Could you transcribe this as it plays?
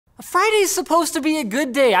Friday's supposed to be a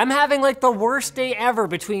good day. I'm having like the worst day ever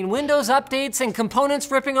between Windows updates and components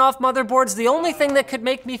ripping off motherboards. The only thing that could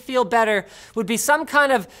make me feel better would be some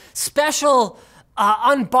kind of special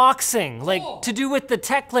unboxing, like to do with the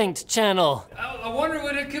Techlinked channel. I wonder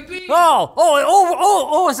what it could be. Is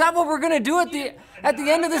that what we're gonna do at the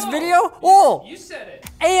end of this video? You said it.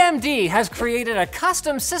 AMD has created a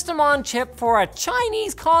custom system-on-chip for a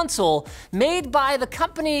Chinese console made by the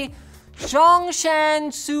company Zhongshan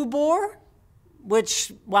Subor,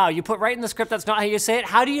 which, wow, you put right in the script, that's not how you say it.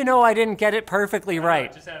 How do you know I didn't get it perfectly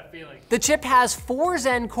right? I just had a feeling. The chip has 4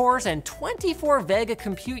 Zen cores and 24 Vega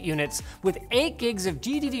compute units with 8 gigs of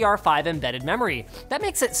GDDR5 embedded memory. That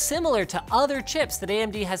makes it similar to other chips that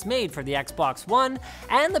AMD has made for the Xbox One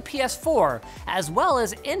and the PS4, as well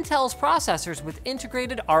as Intel's processors with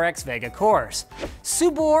integrated RX Vega cores.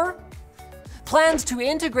 Subor plans to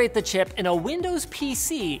integrate the chip in a Windows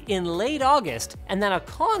PC in late August and then a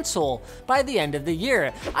console by the end of the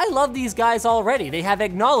year. I love these guys already. They have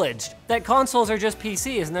acknowledged that consoles are just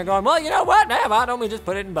PCs and they're going, well, you know what? Why don't we just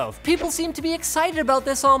put it in both? People seem to be excited about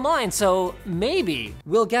this online, so maybe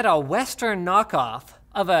we'll get a Western knockoff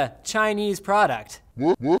of a Chinese product.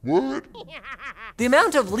 What? The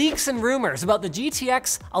amount of leaks and rumors about the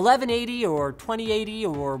GTX 1180 or 2080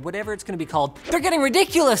 or whatever it's gonna be called, they're getting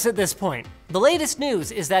ridiculous at this point. The latest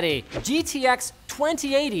news is that a GTX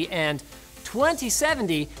 2080 and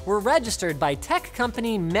 2070 were registered by tech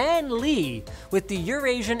company Manli with the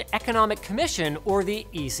Eurasian Economic Commission, or the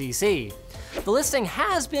ECC. The listing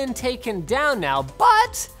has been taken down now,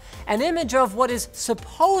 but an image of what is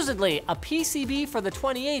supposedly a PCB for the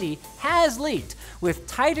 2080 has leaked, with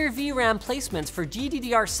tighter VRAM placements for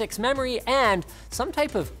GDDR6 memory and some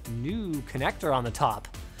type of new connector on the top.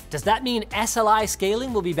 Does that mean SLI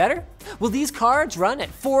scaling will be better? Will these cards run at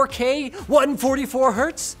 4K, 144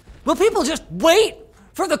 Hertz? Will people just wait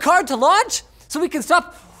for the card to launch so we can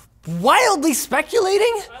stop wildly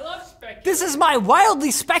speculating? I love speculating. This is my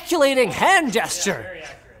wildly speculating hand gesture. Yeah, very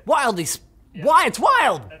accurate. Wildly, why? It's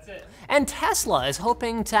wild. That's it. And Tesla is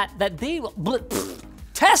hoping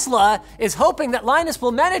Tesla is hoping that Linus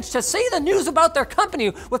will manage to say the news about their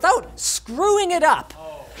company without screwing it up.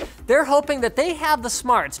 They're hoping that they have the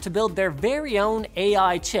smarts to build their very own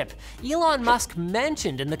AI chip. Elon Musk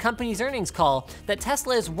mentioned in the company's earnings call that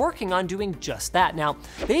Tesla is working on doing just that. Now,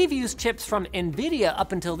 they've used chips from NVIDIA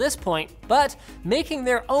up until this point, but making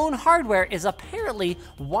their own hardware is apparently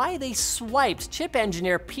why they swiped chip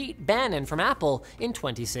engineer Pete Bannon from Apple in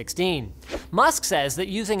 2016. Musk says that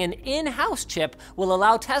using an in-house chip will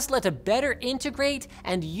allow Tesla to better integrate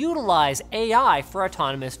and utilize AI for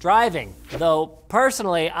autonomous driving. Though,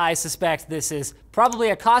 personally, I suspect this is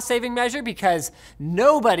probably a cost-saving measure because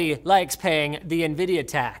nobody likes paying the NVIDIA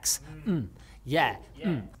tax.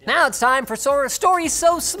 Now it's time for stories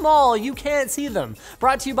so small you can't see them.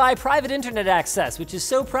 Brought to you by private internet access, which is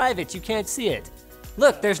so private you can't see it.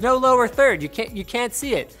 Look, there's no lower third. You can't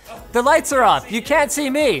see it. The lights are off. You can't see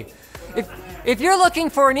me. If you're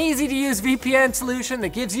looking for an easy-to-use VPN solution that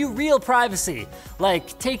gives you real privacy,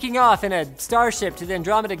 like taking off in a starship to the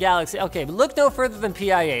Andromeda Galaxy, okay, but look no further than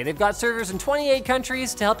PIA. They've got servers in 28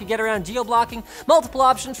 countries to help you get around geo-blocking, multiple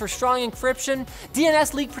options for strong encryption,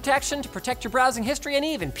 DNS leak protection to protect your browsing history, and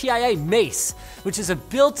even PIA Mace, which is a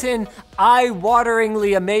built-in,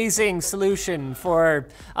 eye-wateringly amazing solution for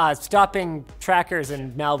stopping trackers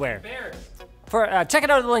and malware. Check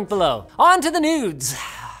it out at the link below. On to the nudes.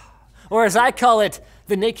 Or as I call it,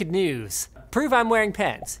 the naked news. Prove I'm wearing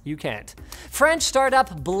pants, you can't. French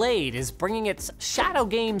startup Blade is bringing its shadow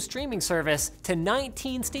game streaming service to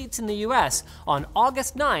 19 states in the US on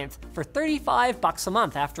August 9th for $35 a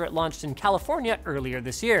month after it launched in California earlier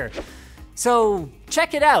this year. So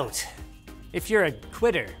check it out if you're a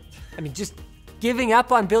quitter. I mean, just giving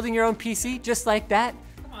up on building your own PC just like that?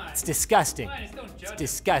 Come on. It's disgusting. Come on, just don't judge It's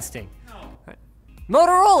disgusting. No.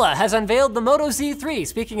 Motorola has unveiled the Moto Z3,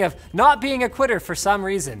 speaking of not being a quitter for some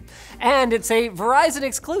reason. And it's a Verizon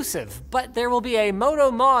exclusive, but there will be a Moto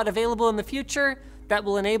mod available in the future that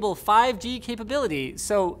will enable 5G capability,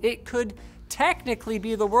 so it could technically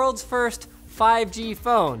be the world's first 5G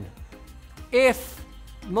phone. If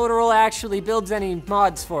Motorola actually builds any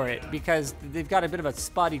mods for it, because they've got a bit of a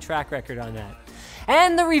spotty track record on that.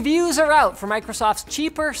 And the reviews are out for Microsoft's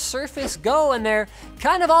cheaper Surface Go, and they're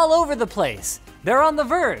kind of all over the place. They're on The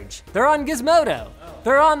Verge, they're on Gizmodo,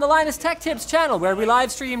 they're on the Linus Tech Tips channel where we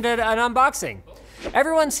live streamed an unboxing.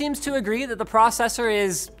 Everyone seems to agree that the processor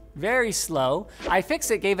is very slow.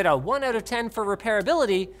 iFixit gave it a 1 out of 10 for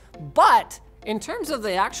repairability, but in terms of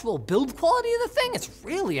the actual build quality of the thing, it's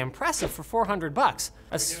really impressive for $400.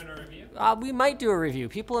 Are we doing a review? we might do a review.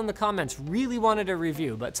 People in the comments really wanted a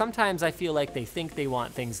review, but sometimes I feel like they think they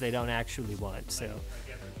want things they don't actually want, so.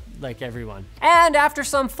 Like everyone. And after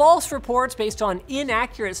some false reports based on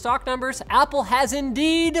inaccurate stock numbers, Apple has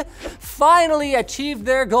indeed finally achieved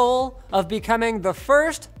their goal of becoming the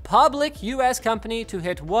first public US company to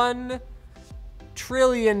hit $1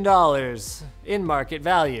 trillion in market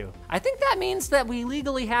value. I think that means that we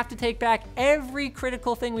legally have to take back every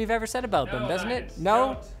critical thing we've ever said about them, doesn't it?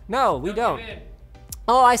 No? No, we don't.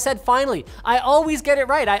 Oh, I said finally. I always get it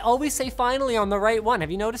right. I always say finally on the right one. Have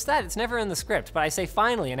you noticed that? It's never in the script, but I say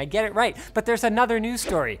finally and I get it right. But there's another news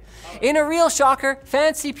story. In a real shocker,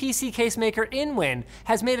 fancy PC case maker GOIN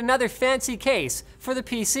has made another fancy case for the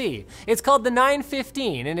PC. It's called the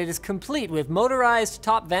 915 and it is complete with motorized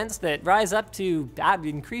top vents that rise up to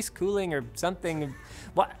increase cooling or something.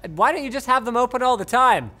 Why don't you just have them open all the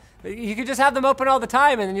time? You could just have them open all the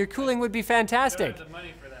time and then your cooling would be fantastic.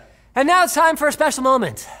 And now it's time for a special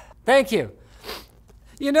moment. Thank you.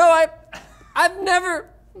 You know, I've never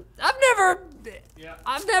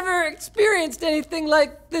experienced anything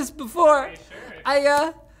like this before.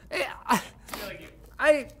 I'm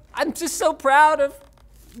just so proud of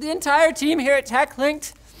the entire team here at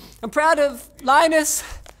Techlinked. I'm proud of Linus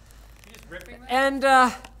and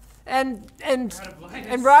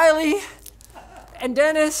Riley and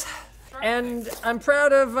Dennis, and I'm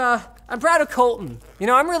proud of Colton. You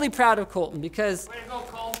know, I'm really proud of Colton because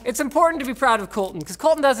it's important to be proud of Colton because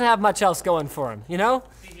Colton doesn't have much else going for him, you know?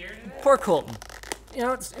 Poor Colton. You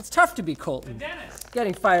know, it's tough to be Colton. Dennis.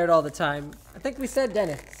 Getting fired all the time. I think we said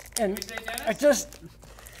Dennis. And Did we say Dennis? I just,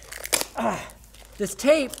 this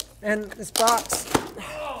tape and this box.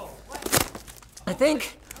 Oh, what? I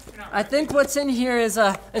think what's in here is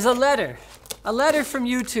a letter from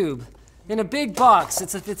YouTube in a big box.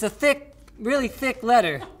 It's a thick, really thick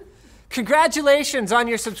letter. Congratulations on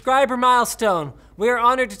your subscriber milestone. We are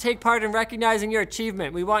honored to take part in recognizing your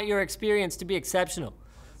achievement. We want your experience to be exceptional.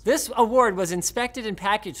 This award was inspected and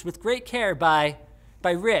packaged with great care by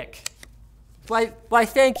Rick. Why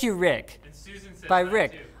thank you, Rick. And Susan said By that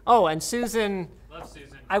Rick. too. Oh, and Susan. Love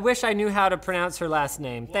Susan. I wish I knew how to pronounce her last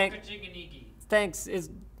name. Thanks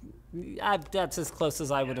that's as close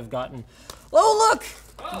as I would have gotten. Oh, look!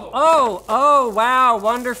 Oh, wow,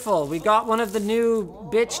 wonderful. We got one of the new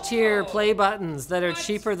bitch tier play buttons that are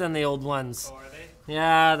cheaper than the old ones. Oh, are they?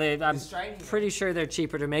 Yeah, I'm pretty sure they're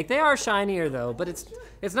cheaper to make. They are shinier though, but it's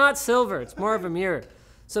not silver, it's more of a mirror.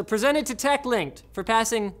 So presented to Techlinked for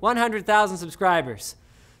passing 100,000 subscribers.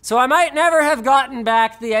 So I might never have gotten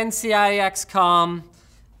back the NCIX.com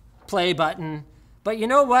play button, but you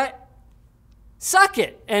know what? Suck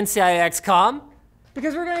it, NCIX.com,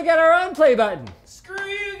 because we're gonna get our own play button. Screw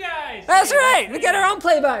you guys! That's right, we get our own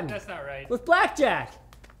play button. That's not right. With blackjack.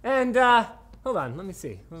 And hold on, let me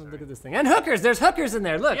see. Look at this thing. And hookers, there's hookers in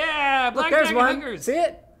there, look. Yeah, Look, blackjack there's one. hookers. See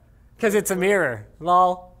it? Because it's a mirror,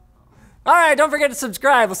 lol. All right, don't forget to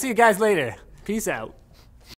subscribe. We'll see you guys later. Peace out.